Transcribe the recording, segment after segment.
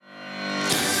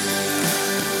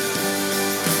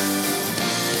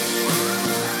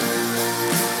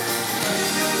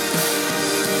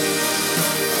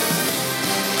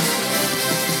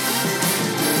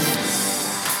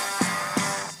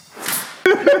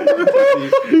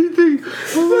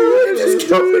Just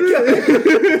killed the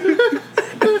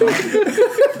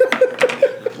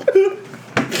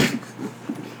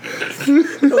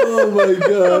Oh my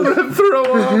god. I'm gonna throw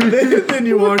up. Then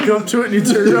you walk up to it and you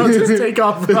turn around, just take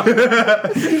off.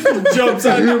 Jumps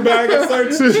on your back and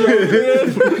starts jumping in.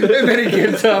 And then he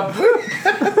gets up.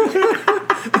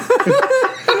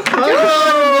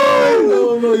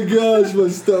 Oh my gosh, my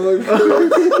stomach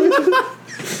hurts.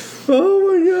 Oh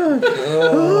my god.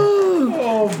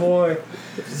 Oh boy.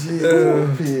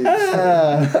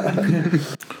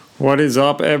 What is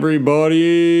up,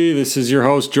 everybody? This is your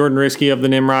host, Jordan Risky of the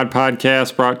Nimrod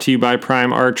Podcast, brought to you by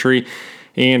Prime Archery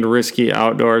and Risky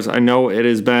Outdoors. I know it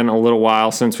has been a little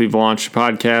while since we've launched a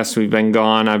podcast. We've been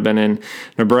gone. I've been in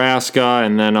Nebraska,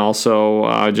 and then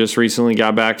also just recently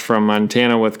got back from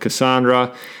Montana with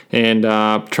Cassandra and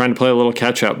trying to play a little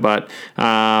catch-up. But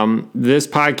this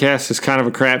podcast is kind of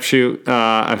a crapshoot.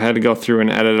 I've had to go through and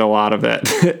edit a lot of it.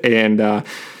 And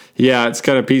yeah, it's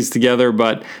kind of pieced together,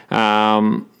 but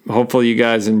hopefully you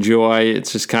guys enjoy.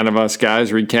 It's just kind of us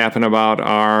guys recapping about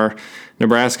our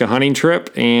Nebraska hunting trip,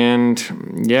 and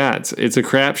yeah, it's a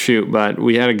crapshoot, but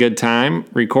we had a good time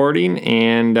recording,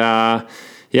 and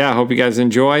yeah, I hope you guys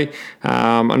enjoy.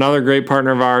 Another great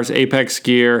partner of ours, Apex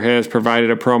Gear, has provided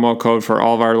a promo code for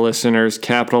all of our listeners,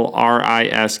 capital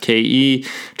RISKE,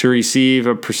 to receive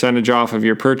a percentage off of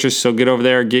your purchase. So get over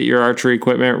there, get your archery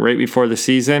equipment right before the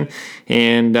season,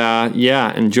 and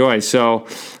yeah, enjoy. So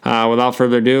without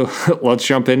further ado, let's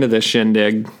jump into this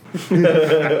shindig.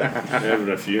 Having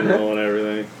a funeral and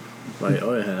everything. Like,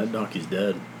 oh yeah, that donkey's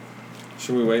dead.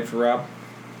 Should we wait for Rob?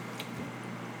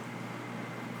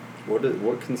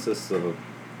 What consists of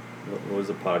what does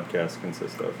a podcast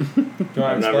consist of?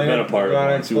 I've never been a part of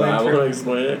one. Do I want to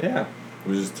explain it? Yeah.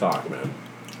 We just talk, man.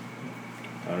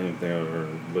 I don't even think I've ever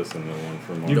listened to one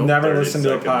for more You've than never 30 listened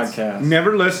to a seconds. podcast.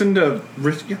 Never listened to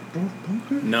Risky.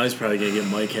 Now he's probably gonna get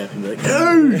Mike happy and be like,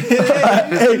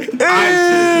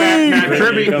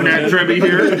 Matt Tribby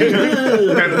here.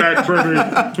 Matt Tribby.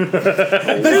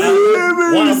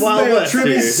 Wild West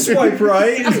here. Swipe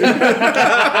right.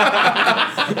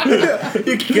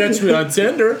 You can catch me on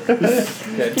Tinder.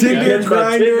 Tinder,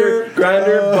 Grindr,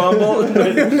 Bumble.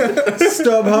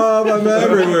 StubHub. I'm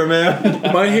everywhere, man.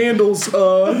 My handle's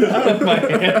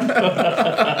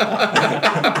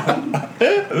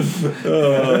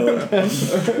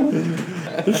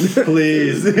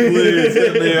Please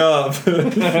hit me up.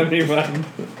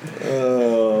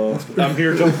 I'm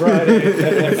here till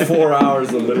Friday. 4 hours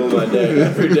in the middle of my day.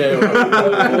 Every day.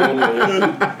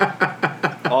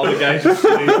 All the guys are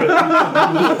sleeping.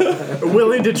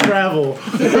 willing to travel.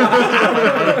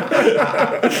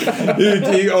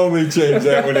 He only changed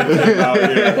that when it came out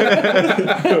here.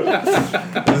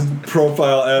 His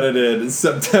profile edited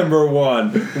September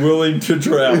 1, willing to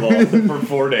travel. For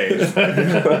 4 days.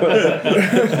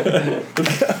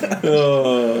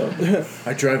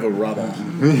 I drive a rubber.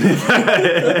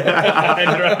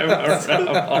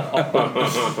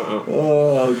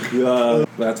 Oh, God.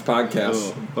 That's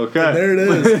podcast. Okay. There it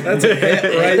is. That's a hit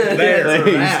right there.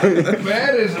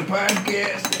 That is a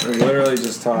podcast. We literally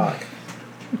just talk.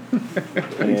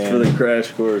 Thanks for the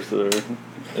crash course there.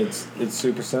 It's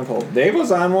super simple. Dave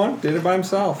was on one. Did it by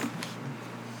himself.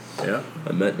 Yeah,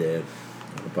 I met Dave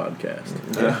on a podcast.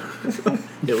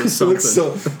 it was something.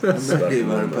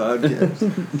 Special on a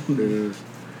podcast.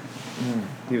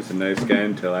 He was a nice guy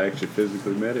until I actually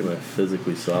physically met him. I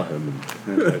physically saw him.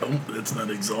 It's not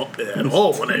exalted at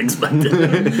all what I expected.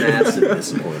 Massive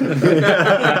disappointment.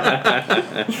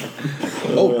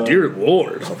 Oh dear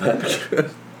Lord!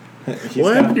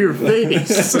 What happened to your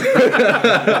face?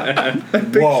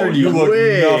 Whoa, you look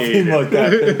nothing like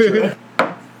that picture.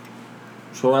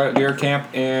 So we're at deer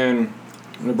camp in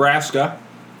Nebraska.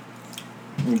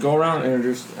 We go around and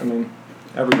introduce,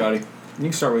 everybody. You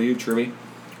can start with you, Trivy.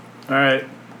 All right,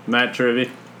 Matt Trivy.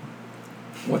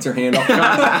 What's your handle?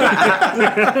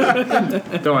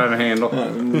 Don't have a handle.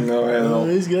 No handle.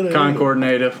 He's good. Concord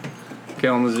native,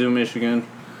 Kalamazoo, Michigan.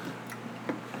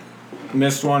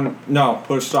 Missed one. No,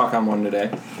 put a stock on one today.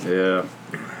 Yeah,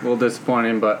 a little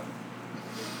disappointing, but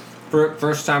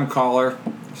First time caller,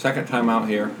 second time out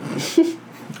here.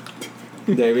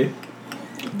 Davey?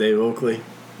 Dave Oakley.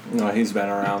 No, he's been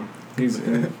around. We've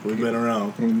been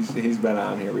around. He's been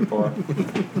on here before.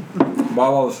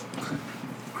 Bubbles.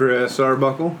 Chris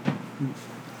Arbuckle,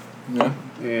 Yeah.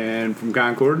 and from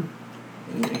Concord,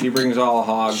 He brings all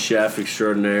hogs. Chef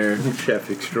extraordinaire. chef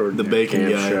extraordinary. The bacon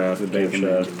Camp guy. chef. The bacon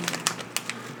Camp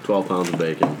chef. 12 pounds of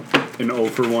bacon. An 0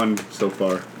 for 1 so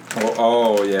far.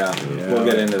 Oh yeah. Yeah. We'll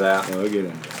get into that. I'll get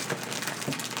in.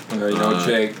 You know,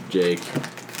 Jake. Jake.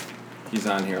 He's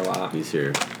on here a lot. He's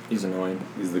here. He's annoying.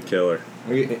 He's the killer.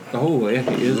 Oh, yeah,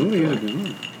 he is.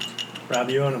 Rob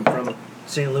Ewan, I'm from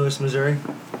St. Louis, Missouri.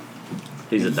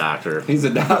 He's a doctor. He's a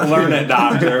learned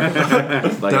doctor.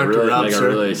 Like a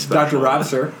really special. Dr. Rob,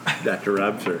 sir. Dr.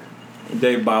 Rob, sir.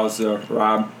 Dave Bowser,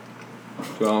 Rob.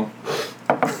 So.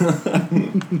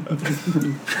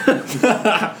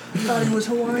 Thought he was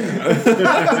Hawaiian.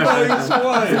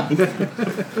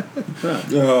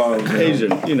 Oh, man.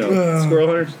 Asian, squirrel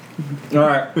hunters. All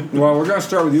right. Well, we're gonna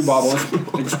start with you, Bubbles.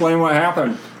 Explain what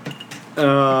happened.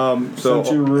 So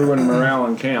Since you ruined morale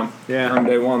in camp. Yeah. On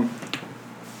day one.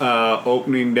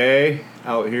 Opening day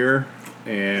out here,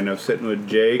 and I was sitting with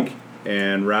Jake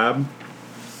and Rob.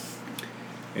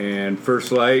 And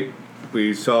first light,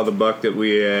 we saw the buck that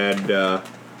we had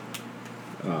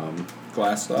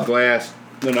Glassed up. glassed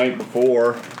the night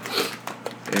before,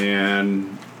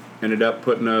 and ended up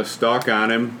putting a stalk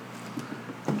on him.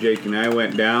 Jake and I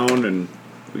went down, and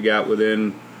we got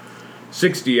within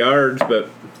 60 yards, but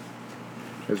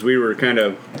as we were kind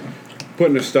of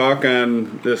putting a stalk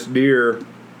on this deer,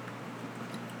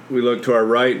 we looked to our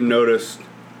right and noticed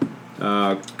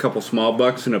a couple small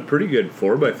bucks and a pretty good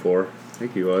 4x4. I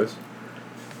think he was.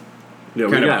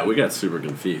 Yeah, we got super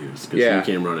confused because Yeah. he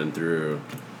came running through.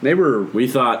 They were, We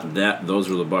thought that those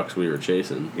were the bucks we were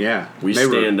chasing. yeah. We they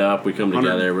stand were, up, we come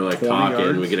together, we're like 120 talking,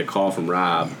 yards. we get a call from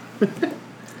Rob.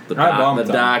 The I bumped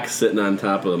him. doc sitting on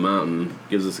top of the mountain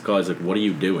gives us a call. He's like, "What are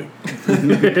you doing?"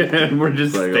 and we're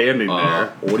just Like, standing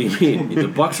there. What do you mean? The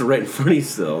bucks are right in front of you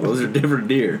still. Those are different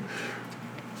deer.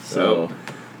 So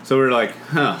we're like,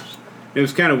 huh. It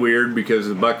was kind of weird because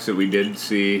the bucks that we did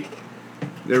see,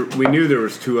 we knew there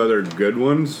was two other good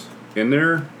ones in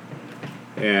there,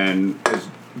 and as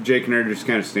Jake and I are just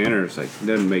kind of standing there, it's like, it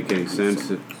doesn't make any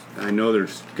sense. I know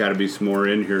there's got to be some more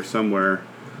in here somewhere.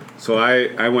 So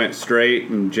I went straight,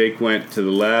 and Jake went to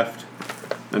the left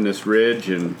on this ridge,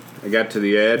 and I got to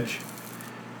the edge,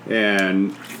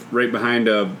 and right behind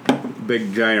a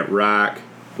big giant rock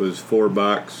was 4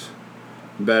 bucks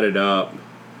bedded up,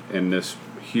 and this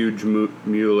huge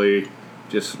muley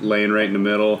just laying right in the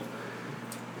middle.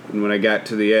 And when I got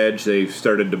to the edge, they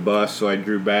started to bust, so I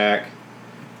drew back,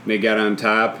 and they got on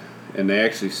top, and they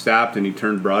actually stopped, and he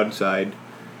turned broadside.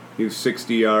 He was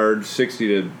 60 yards, 60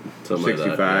 to Something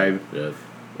 65, like that,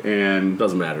 yeah. and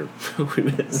Doesn't matter. We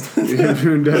missed. it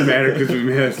doesn't matter because we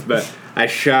missed, but I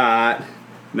shot,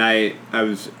 and I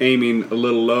was aiming a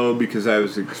little low because I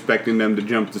was expecting them to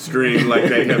jump the stream like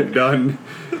they have done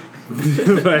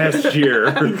last year,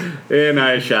 and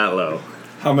I shot low.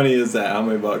 How many is that? How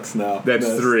many bucks now? That's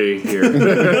 3 here.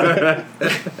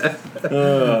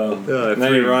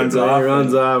 Then he runs He off.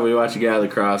 runs off. We watch a guy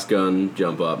with a cross gun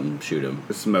jump up and shoot him.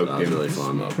 Smoked That was him. really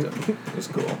fun. It was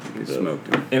cool. He smoked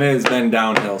him. And it has been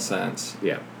downhill since.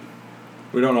 Yeah.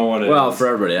 We don't know what it is. Well, for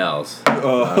everybody else,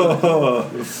 Oh.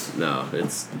 no,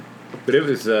 it's But it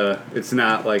was. It's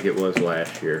not like it was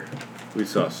last year. We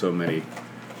saw so many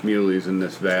muleys in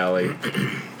this valley,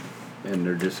 and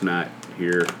they're just not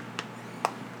here.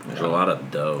 there's a lot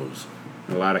of does.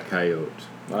 A lot of coyotes.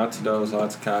 Lots of does,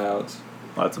 lots of coyotes.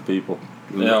 Lots of people.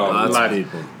 Yeah, Lots Lots- of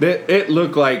people. It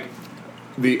looked like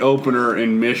the opener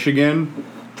in Michigan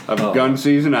of gun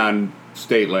season on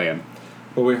state land.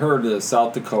 Well, we heard that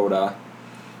South Dakota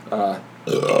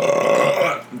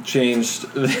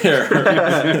changed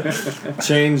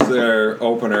their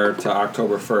opener to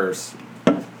October 1st.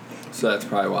 So that's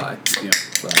probably why. Yeah.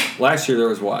 But last year there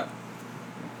was what?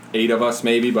 8 of us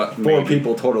maybe, but 4 Maybe.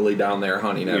 people totally down there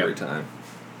hunting every Yeah. time.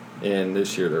 And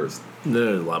this year there was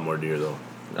There's a lot more deer though.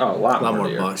 a lot A lot more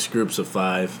deer. bucks. Groups of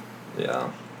 5. Yeah.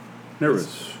 There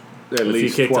was at If you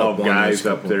least kicked 12 up one, guys there's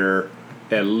a up couple. there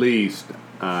at least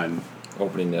on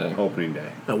Opening day. opening day.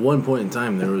 At one point in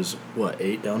time, there was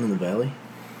 8 down in the valley.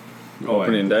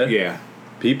 Opening day? Yeah.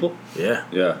 People? Yeah,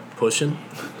 Yeah. pushing.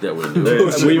 That we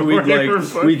knew.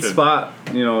 We'd spot,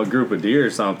 a group of deer or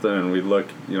something, and we'd look,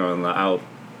 on the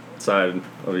outside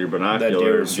of your That binocular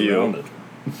deer was view, surrounded.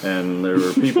 and there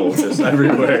were people just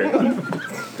everywhere.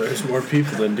 There's more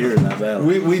people than deer in that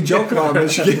valley. We joke about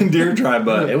Michigan Deer Tribe,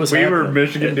 but It was We were happening.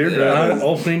 Michigan Deer On Tribe.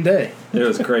 opening day. it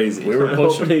was crazy. We were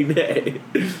pushing. Opening day.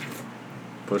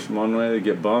 Push them one way, they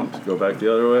get bumped, go back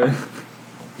the other way.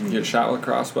 You get shot with a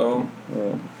crossbow.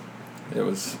 Oh.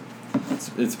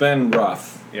 It's been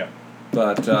rough. Yeah.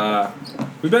 But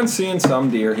we've been seeing some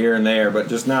deer here and there, but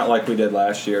just not like we did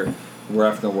last year. We're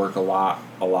having to work a lot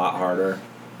harder.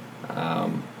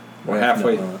 We're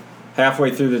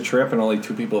halfway through the trip, and only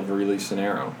 2 people have released an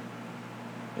arrow.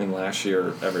 And last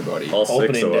year, everybody. All 6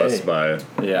 Opening of us day.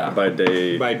 Yeah. by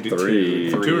day By day 3.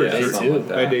 Three, Two or yeah, day something 2. like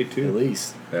that. By day At 2.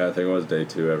 least. Yeah, I think it was day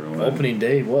 2, everyone. Opening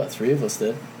day, 3 of us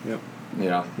did. Yep.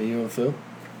 Yeah, You and Phil?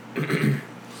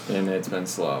 and it's been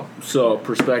slow. So,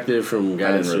 perspective from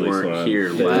guys didn't who really weren't swim. here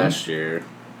last year.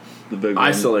 The big I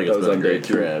one still think that it's was been a on day great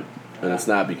 2. trip. And it's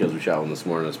not because we shot one this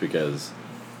morning. It's because,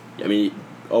 I mean,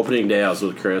 opening day I was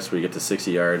with Chris. We get to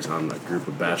 60 yards on a group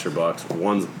of bachelor bucks.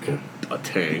 One's a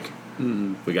tank.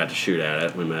 We got to shoot at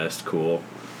it. We missed. Cool.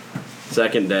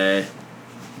 Second day,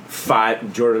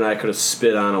 Jordan and I could have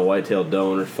spit on a white-tailed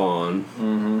doe or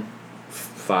fawn.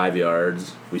 5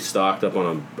 yards. We stalked up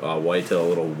on a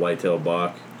little whitetail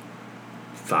buck.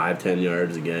 5-10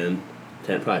 yards again.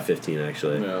 10, probably 15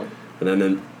 actually. Yeah.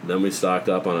 And then we stocked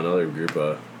up on another group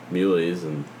of muleys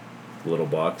and little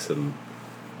bucks and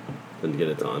didn't get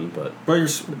it done. But We're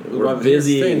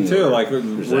busy busy and too. Like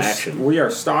there's action. we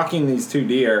are stalking these 2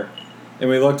 deer, and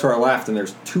we look to our left, and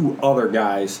there's 2 other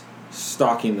guys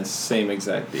stalking the same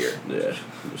exact deer. yeah,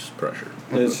 just pressure.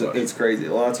 It's crazy.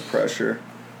 Lots of pressure,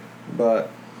 but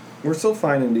we're still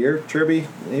finding deer. Tribby,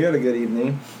 you had a good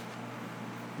evening.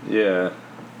 Yeah.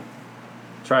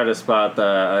 Try to spot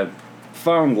that I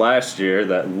found last year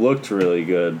that looked really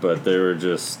good, but there were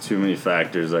just too many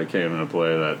factors that came into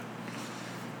play that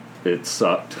it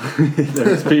sucked.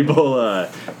 There's people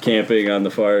camping on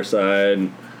the far side,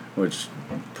 which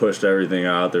pushed everything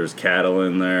out. There's cattle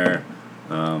in there.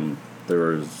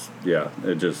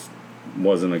 It just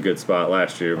wasn't a good spot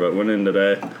last year, but went in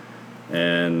today,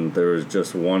 and there was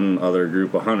just one other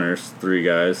group of hunters, 3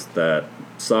 guys, that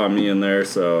saw me in there,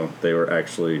 so they were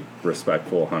actually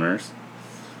respectful hunters.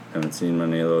 Haven't seen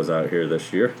many of those out here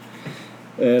this year.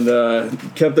 And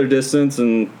kept their distance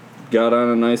and got on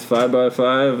a nice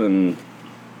 5x5 and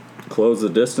closed the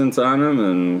distance on them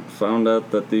and found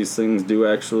out that these things do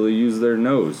actually use their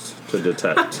nose to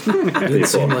detect Didn't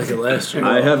seem people. like it last year.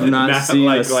 I have not Not seen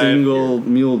like a last single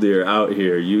mule deer out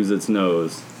here use its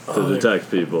nose to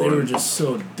detect people. They were just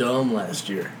so dumb last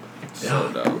year.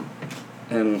 So dumb.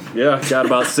 And yeah, got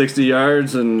about 60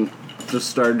 yards and just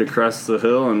started to crest the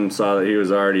hill and saw that he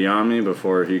was already on me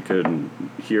before he could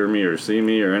hear me or see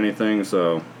me or anything.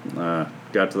 So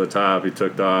got to the top, he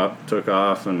took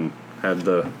off and had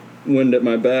the wind at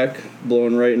my back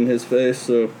blowing right in his face.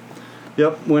 So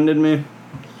yep, winded me.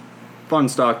 Fun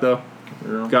stalk though.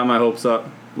 Yeah. Got my hopes up.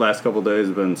 Last couple days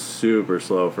have been super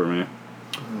slow for me.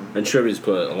 And Tribby's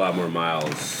put a lot more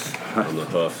miles on the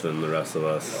hoof than the rest of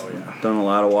us. Done a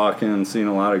lot of walking, seen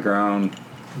a lot of ground.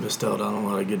 Missed out on a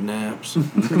lot of good naps. So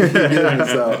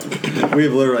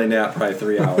we've literally napped probably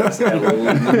 3 hours at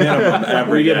minimum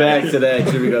every We get day. back today,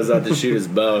 Tribby goes out to shoot his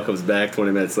bow, comes back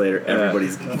 20 minutes later,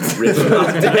 everybody's ripping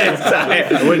off dead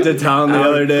side. I went to town the Out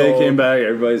other day, cold. came back,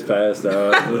 everybody's passed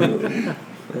out.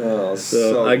 Oh,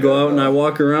 So I go good, out and though. I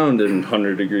walk around in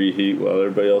 100-degree heat while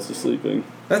everybody else is sleeping.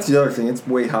 That's the other thing. It's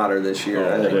way hotter this year,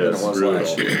 I Oh, think, it than it is was brutal.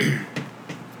 last year.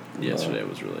 Yesterday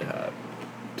was really hot.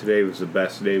 Today was the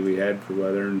best day we had for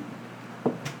weather. And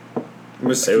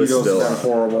Mosquitoes still been hot.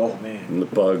 horrible. And the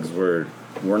bugs were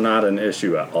not an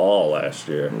issue at all last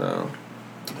year. No.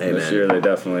 Hey This man, year they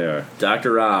definitely are.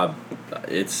 Dr. Rob,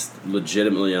 it's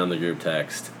legitimately on the group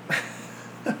text.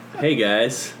 Hey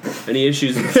guys, any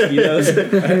issues with mosquitoes?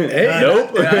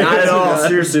 Nope. Not at all.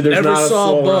 Seriously, there's Never not a saw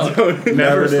soul a bug.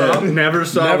 never saw Never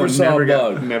one, saw never a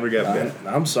got, bug. never got bit.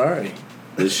 I'm sorry.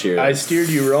 this year. I steered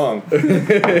you wrong.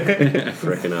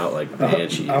 Freaking out like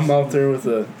banshees. I'm out there with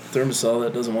a thermosol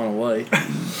that doesn't want to light.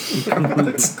 There's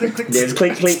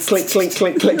clink, clink, clink, clink,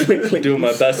 clink, clink, clink, clink. Doing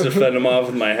my best to fend them off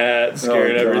with my hat,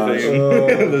 scaring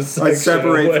everything. I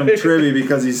separate from Trivy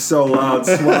because he's so loud,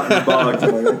 swatting bugs.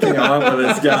 I'm like, I can't hunt with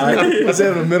this guy. I was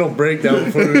having a mental breakdown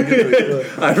before we get to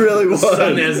the I really was.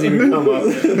 Sun hasn't even come up.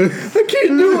 I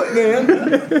can't do it,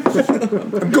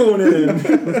 man. I'm going in. I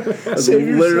was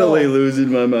literally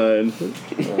losing my mind.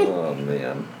 Oh,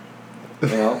 man.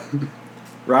 Well,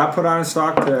 Rob put on a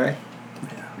stock today.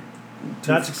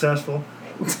 Not successful.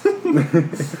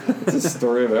 It's a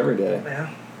story of every day Yeah.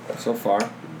 so far.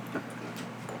 A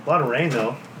lot of rain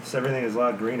though. So everything is a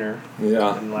lot greener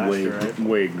Yeah. than last year, right?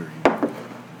 Way green.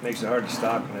 Makes it hard to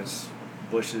stock when it's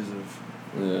bushes of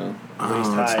Yeah. waist Oh, it's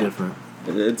high. different.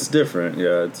 It's different,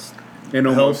 yeah. It's And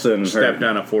almost Helped and stepped hurt.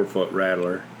 on a 4-foot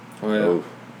rattler, Oh, yeah.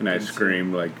 and I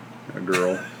screamed like a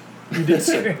girl. You did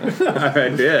say. I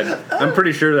did. I'm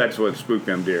pretty sure that's what spooked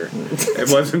them deer. It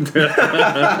wasn't. Oh,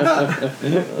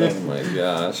 my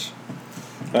gosh.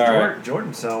 All right.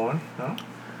 Jordan saw one. No?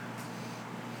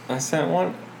 I sent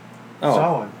one.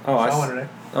 Saw one. Oh, I saw s- one today.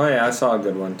 Oh, yeah, I saw a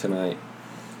good one tonight.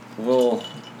 We'll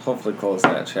hopefully close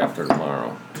that chapter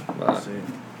tomorrow. But See.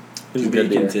 He's a To be good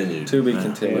deer. continued. To be We're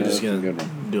continued. just gonna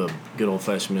do a good old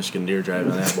fashioned Michigan deer drive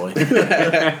on that boy.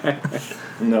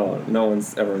 No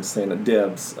one's ever saying a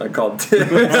dibs. I called dibs.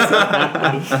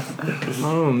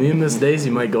 Oh, me and Miss Daisy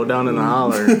might go down in the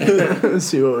holler,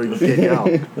 see what we can kick out.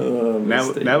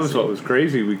 That was what was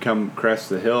crazy. We come crest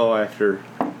the hill after,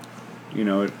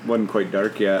 it wasn't quite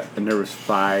dark yet, and there was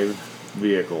 5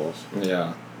 vehicles.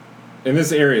 Yeah. And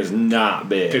this area is not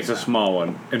big. It's a small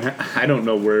one, and I don't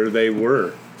know where they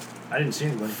were. I didn't see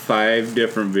anybody. 5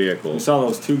 different We vehicles. saw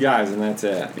those 2 guys, and that's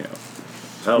it. Yeah.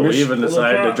 Hell, we even Look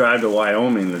decided to out. drive to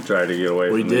Wyoming to try to get away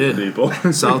We from did. these people.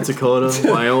 South Dakota,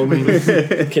 Wyoming.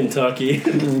 Kentucky.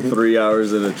 3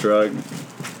 hours in a truck.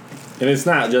 And it's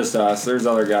not just us. There's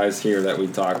other guys here that we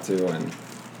talked to, and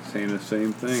Saying the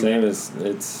same thing. same as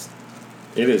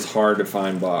it is hard to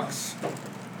find bucks.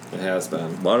 It has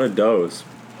been. A lot of does.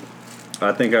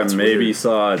 I think I maybe weird.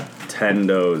 saw 10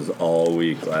 does all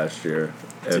week last year.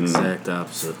 It's And exact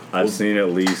opposite. I've seen at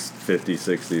least 50,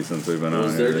 60 since we've been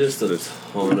Was on there here. just a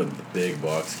ton of big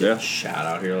bucks getting Yeah. shot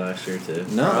out here last year too?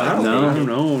 No, I don't think-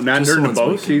 No, not Just during the once bow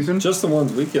weekend. season. Just the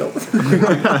ones we killed.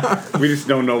 We just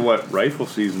don't know what rifle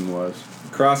season was.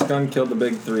 Cross gun killed the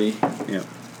big 3 Yeah.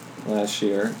 last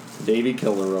year. Davey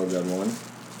killed a real good one,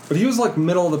 but he was like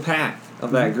middle of the pack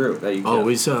of that group that you killed. Oh,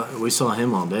 we saw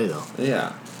him all day though.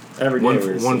 Yeah, every day we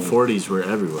were seeing 140s were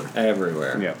everywhere.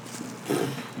 everywhere. Yeah.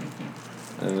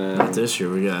 And then Not this year.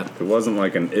 We got It wasn't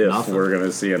like an if Nothing. we're going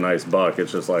to see a nice buck.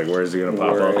 It's just like, where's he going to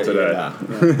pop where- up today?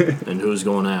 yeah. and who's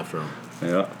going after him?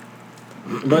 Yeah.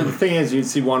 But the thing is, you'd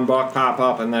see one buck pop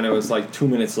up, and then it was like 2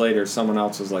 minutes later, someone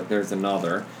else was like, "There's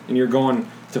another," and you're going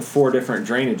to 4 different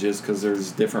drainages because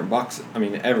there's different bucks. I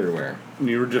mean, everywhere.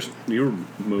 You were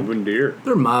moving deer.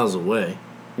 They're miles away.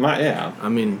 Yeah, I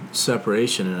mean,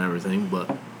 separation and everything, but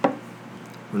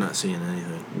we're not seeing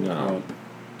anything. no.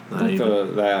 Not Like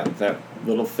even. that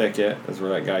little thicket is where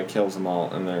that guy kills them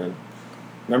all, and there.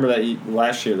 Remember that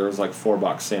last year there was like 4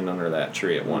 bucks standing under that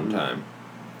tree at one time.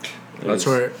 It That's was-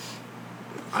 where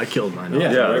I killed mine.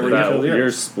 Yeah. Yeah, right where you that, killed yours.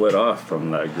 you're split off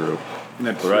from that group. And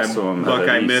that's The rest of them buck had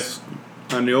I at least- missed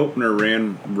on the opener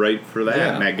ran right for that,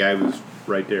 Yeah. and that guy was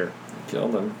right there.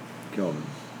 Killed him. Killed him.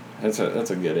 That's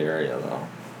a good area though.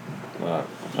 But,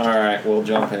 all right, we'll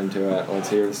jump into it. Let's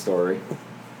hear the story.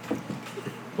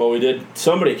 Well, we did.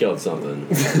 Somebody killed something.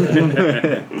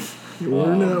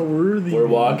 We're not worthy. We're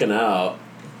walking out,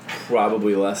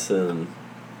 probably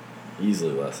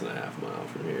easily less than a half mile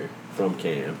from here, from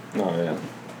camp, Oh yeah.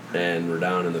 and we're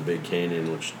down in the big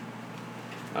canyon, which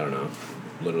I don't know,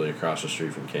 literally across the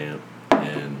street from camp,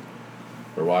 and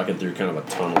we're walking through kind of a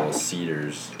tunnel of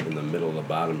cedars in the middle of the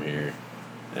bottom here,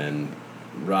 and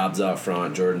Rob's out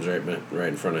front, Jordan's right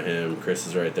in front of him, Chris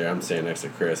is right there, I'm standing next to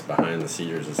Chris behind the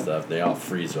cedars and stuff. They all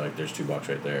freeze, like there's 2 bucks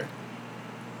right there.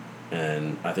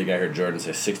 And I think I heard Jordan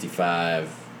say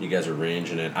 65. You guys are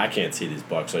ranging it. I can't see these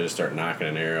bucks, so I just start knocking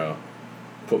an arrow,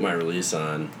 put my release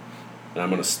on, and I'm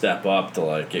gonna step up to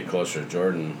like get closer to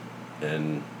Jordan.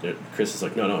 And Chris is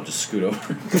like, no, just scoot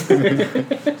over.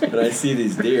 And I see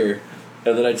these deer,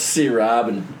 and then I see Rob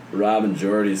and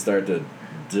Jordy start to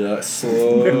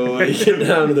slowly get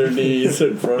down to their knees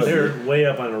in front of me. They're way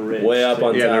up on a ridge. Way up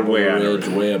on Yeah, top they're of way the on a ridge,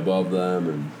 way above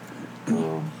them,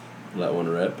 and let one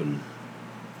rip, and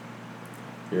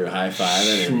you're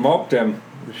high-fiving, and Smoked him.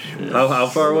 How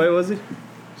far away was he?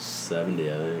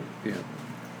 70, I think. Yeah.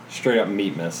 Straight up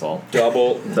meat missile.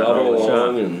 Double Double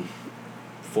long shot. and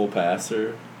full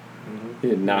passer. He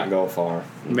did not go far.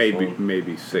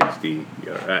 Maybe 60.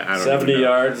 I don't 70 even know.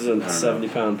 yards and I don't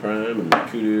 70-pound prime, and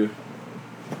Kudu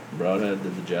Broadhead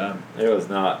did the job. It was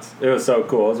nuts. It was so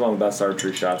cool. It was one of the best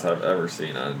archery shots I've ever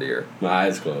seen on a deer. My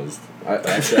eyes closed. I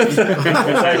actually,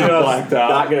 I blacked out.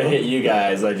 not gonna hit you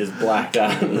guys. I just blacked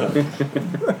out.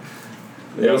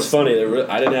 It was funny.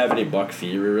 I didn't have any buck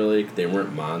fever really. They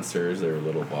weren't monsters. They were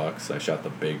little bucks. I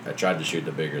tried to shoot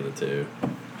the bigger of the 2.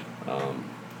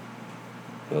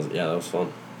 That was fun.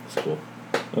 It was cool.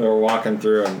 We were walking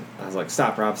through, and I was like,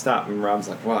 "Stop, Rob, stop!" And Rob's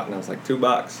like, "What?" And I was like,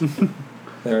 $2.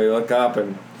 Then we look up,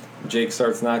 and Jake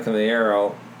starts knocking the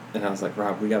arrow, and I was like,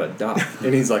 "Rob, we got a duck."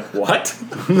 And he's like, "What?"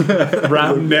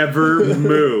 Rob never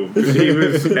moved. He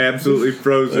was absolutely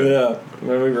frozen. Yeah. And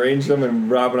then we ranged him,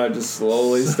 and Rob and I just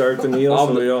slowly start to kneel,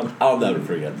 so we don't. I'll never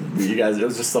forget this. You guys, it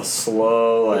was just so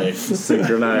slow, like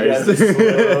Synchronized. you guys are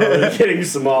slowly getting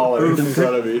smaller in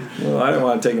front of me. Well, I didn't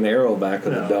want to take an arrow back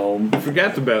with the dome. I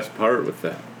forgot the best part with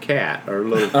the cat, our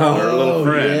little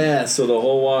friend. Yeah, so the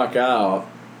whole walk out,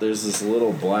 there's this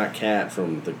little black cat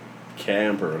from the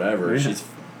camp or whatever. Yeah.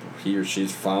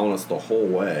 She's following us the whole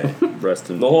way.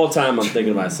 Rest in The whole time I'm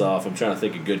thinking to myself, I'm trying to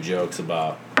think of good jokes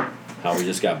about how we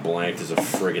just got blanked as a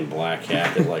friggin' black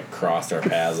cat that like crossed our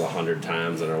paths 100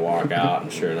 times in our walk out,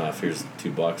 and sure enough, here's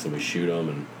 $2 and we shoot him,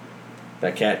 and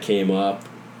that cat came up.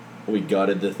 We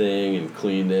gutted the thing and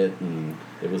cleaned it, and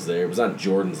it was there. It was on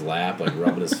Jordan's lap, like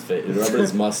rubbing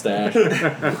his mustache.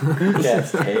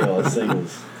 Cat's tail. This thing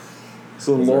was.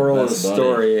 So the moral of the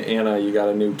story, Anna, you got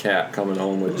a new cat coming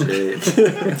home with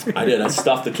Jake. I did. I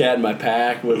stuffed the cat in my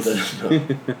pack with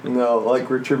the. No, like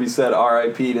Retrieve said,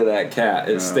 R.I.P. to that cat.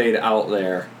 It stayed out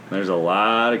there. There's a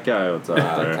lot of coyotes out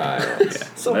there.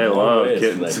 They love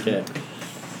kittens. That cat.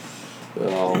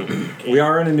 We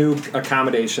are in a new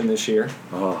accommodation this year.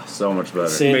 Oh, so much better.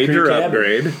 Sand Major Creek cabin.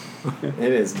 upgrade.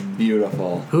 It is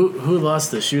beautiful. Who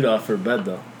lost the shoot off for bed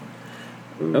though?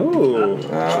 Oh.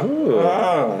 I What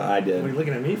are you did.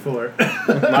 looking at me for?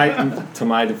 To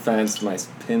my defense, my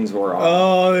pins were off.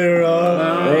 Oh, they were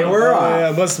off. They were off. Yeah,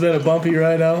 it must have been a bumpy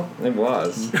ride out. It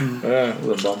was. Yeah. It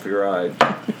was a bumpy ride.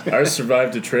 Ours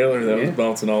survived a trailer that was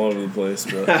bouncing all over the place,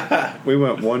 but We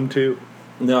went 1-2.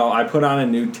 No, I put on a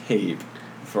new tape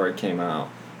before it came out,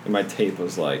 and my tape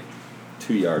was like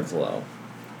 2 yards low.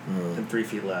 And 3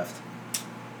 feet left.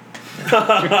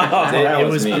 That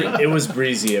was me. it was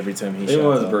breezy every time he shot. It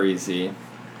was though. breezy.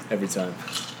 Every time.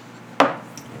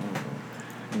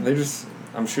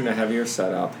 I'm shooting a heavier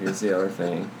setup. Here's the other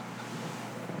thing.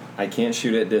 I can't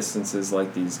shoot at distances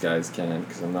like these guys can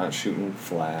because I'm not shooting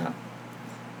flat.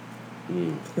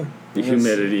 The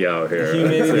humidity out here.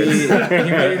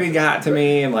 Humidity got to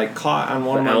me and like caught on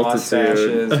one of my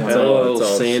mustaches. It's when I all was- a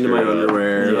little sand in my screwed up.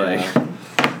 underwear. Yeah.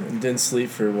 Like Didn't sleep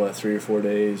for what, 3 or 4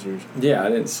 days or Yeah, I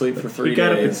didn't sleep for 3 we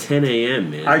got up at days. 10 a.m.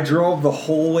 man. I drove the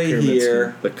whole way Pyramid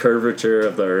here. The curvature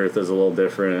of the earth is a little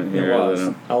different It here. was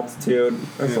than altitude.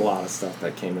 There's a lot of stuff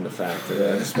that came into factor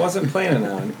that I just wasn't planning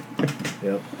on.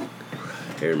 Yep.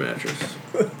 Air mattress.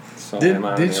 So I'm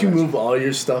on Did the you other- move all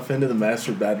your stuff into the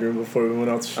master bedroom before we went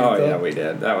out to shoot? Oh though? yeah, we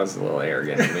did. That was a little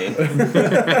arrogant of me.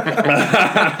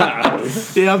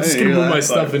 Yeah, I'm just gonna Hey, move my that's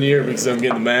stuff fine. in here because I'm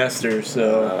getting the master.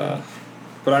 So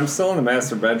But I'm still in the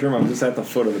master bedroom. I'm just at the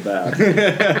foot of the bed.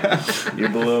 you're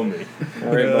below me.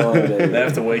 Right below They Davey.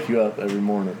 have to wake you up every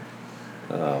morning.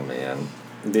 Oh man,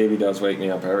 Davey does wake me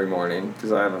up every morning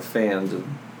because I have a fan to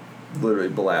literally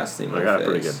blasting my I got a face.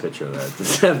 pretty good picture of that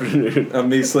this afternoon. Of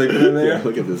me sleeping in there. Yeah,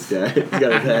 look at this guy. He's got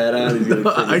his hat on. He's got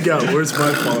a I got. Where's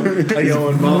my phone? I got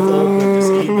one mouth open,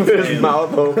 just eating the fan.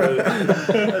 mouth open. Right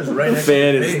The next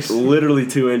fan to his is face. literally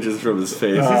 2 inches from his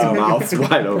face. His mouth's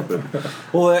wide open.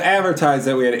 Well, it advertised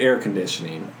that we had air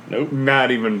conditioning. Nope.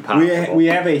 Not even possible. We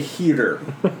have a heater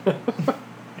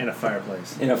And a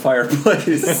fireplace. in a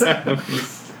fireplace.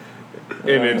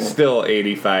 And it's still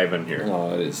 85 in here.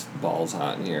 Oh, it is balls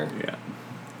hot in here. Yeah.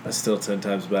 That's still 10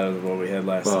 times better than what we had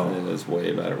last Oh, time. it is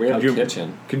way better. We have a Could you-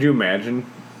 kitchen. Could you imagine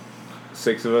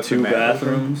 6 of us 2 in that?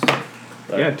 bathrooms.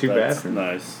 Yeah, 2 That's bathrooms.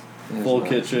 Nice. It is Full nice.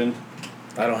 kitchen.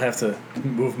 I don't have to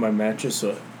move my mattress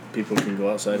so people can go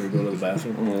outside or go to the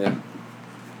bathroom.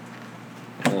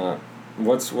 Yeah.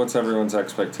 What's everyone's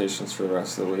expectations for the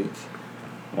rest of the week?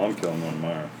 Well, I'm killing one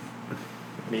tomorrow.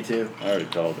 Me too. I already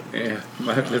called it. Yeah,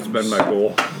 that's been my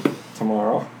goal.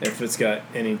 Tomorrow? If it's got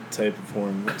any type of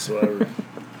form whatsoever.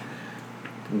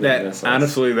 That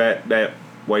honestly, that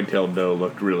white-tailed doe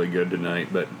looked really good tonight,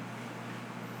 but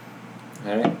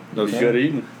Hey, those Good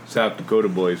eating. South Dakota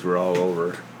boys were all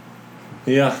over.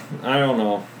 Yeah, I don't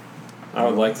know. I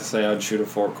would like to say I'd shoot a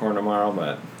fork corn tomorrow,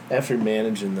 but After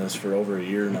managing this for over a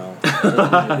year now,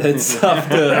 it's tough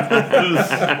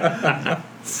to.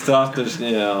 It's tough to,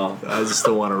 you know. I just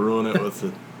don't want to ruin it with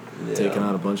the, Yeah. taking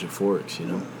out a bunch of forks, you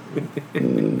know.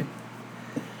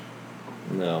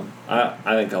 No,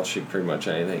 I think I'll shoot pretty much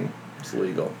anything. It's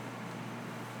legal.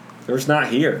 There's not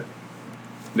here.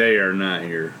 They are not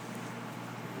here.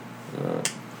 All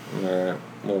right,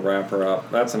 we'll wrap her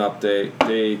up. That's an update.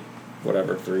 Day,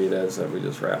 whatever 3 it is that we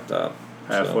just wrapped up.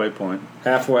 Halfway point.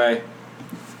 Halfway.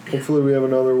 Hopefully we have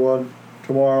another one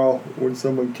tomorrow when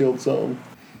someone killed something.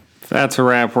 That's a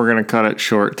wrap. We're going to cut it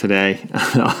short today.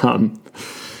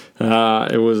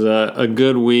 It was a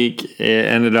good week. It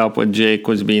ended up with Jake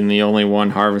was being the only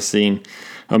one harvesting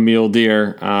a mule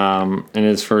deer in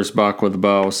his first buck with a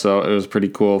bow. So it was pretty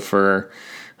cool for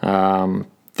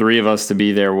 3 of us to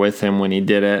be there with him when he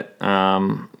did it.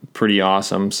 Pretty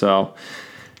awesome. So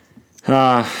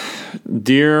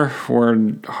deer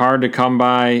were hard to come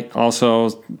by.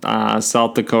 Also,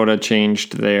 South Dakota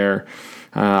changed their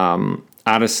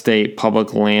out-of-state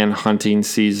public land hunting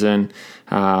season.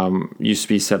 Used to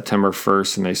be September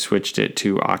 1st, and they switched it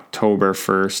to October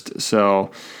 1st.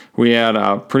 So we had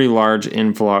a pretty large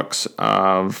influx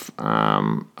of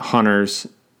hunters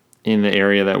in the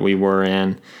area that we were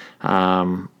in.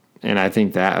 I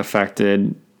think that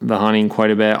affected the hunting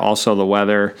quite a bit. Also, the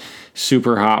weather,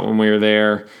 super hot when we were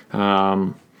there.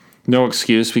 No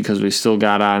excuse because we still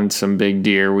got on some big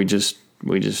deer. We just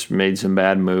made some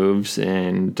bad moves,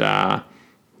 and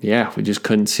we just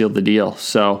couldn't seal the deal.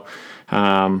 So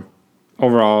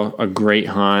overall, a great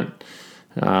hunt,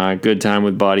 good time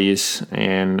with buddies,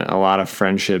 and a lot of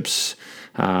friendships.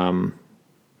 Well,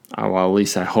 at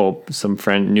least I hope some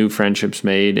new friendships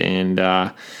made,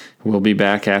 and we'll be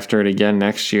back after it again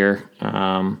next year.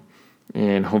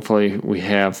 And hopefully we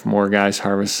have more guys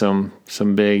harvest some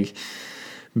big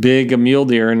mule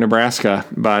deer in Nebraska.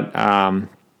 But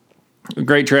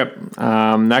great trip.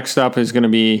 Next up is going to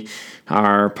be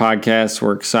our podcast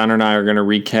where Connor and I are going to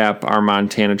recap our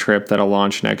Montana trip that'll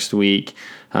launch next week.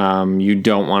 You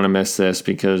don't want to miss this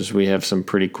because we have some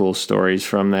pretty cool stories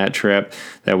from that trip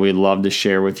that we'd love to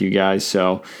share with you guys.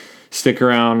 So stick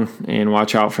around and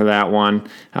watch out for that one.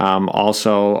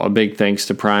 Also, a big thanks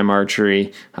to Prime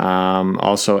Archery.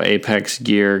 Also, Apex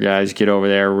Gear, guys, get over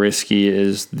there. Risky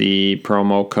is the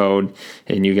promo code,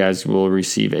 and you guys will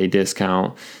receive a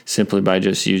discount simply by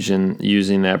just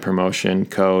using that promotion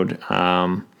code.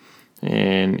 And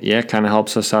yeah, it kind of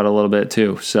helps us out a little bit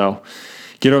too. So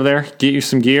get over there, get you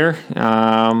some gear.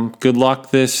 Good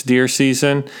luck this deer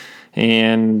season.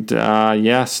 And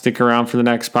stick around for the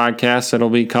next podcast that'll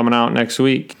be coming out next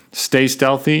week. Stay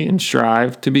stealthy and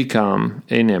strive to become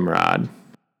a Nimrod.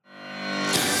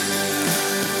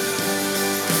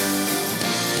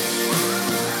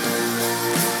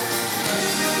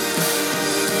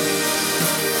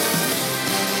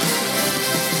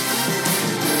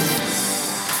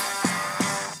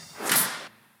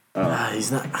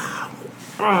 He's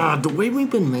not. The way we've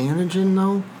been managing,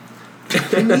 though,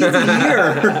 he needs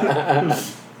a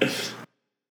year.